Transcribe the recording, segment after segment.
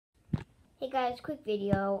guys, quick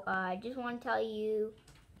video. I just want to tell you,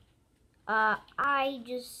 I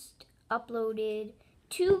just uploaded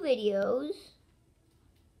 2 videos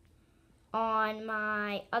on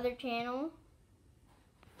my other channel.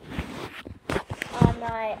 On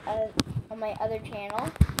my other channel,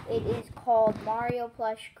 it is called Mario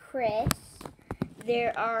Plush Chris.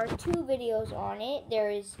 There are 2 videos on it.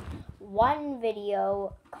 There is one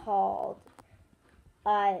video called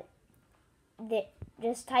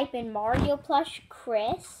just type in Mario Plush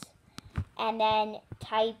Chris and then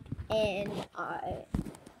type in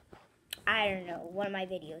I don't know, one of my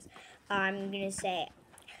videos. I'm gonna say it.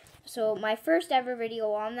 So my first ever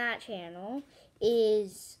video on that channel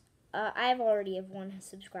is I've already have 1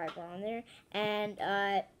 subscriber on there, and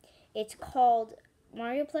it's called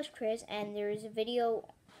Mario Plush Chris, and there's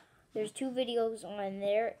 2 videos on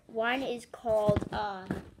there. One is called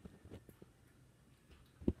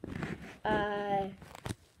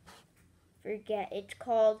it's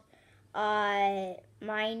called my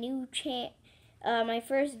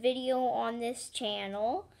first video on this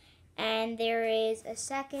channel, and there is a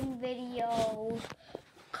second video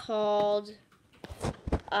called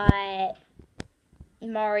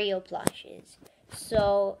Mario Plushes.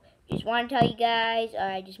 So just want to tell you guys,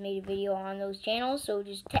 I just made a video on those channels, so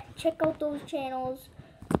just check out those channels.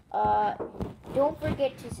 Don't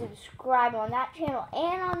forget to subscribe on that channel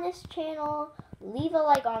and on this channel. Leave a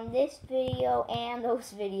like on this video and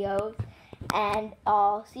those videos, and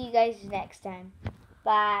I'll see you guys next time.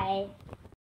 Bye.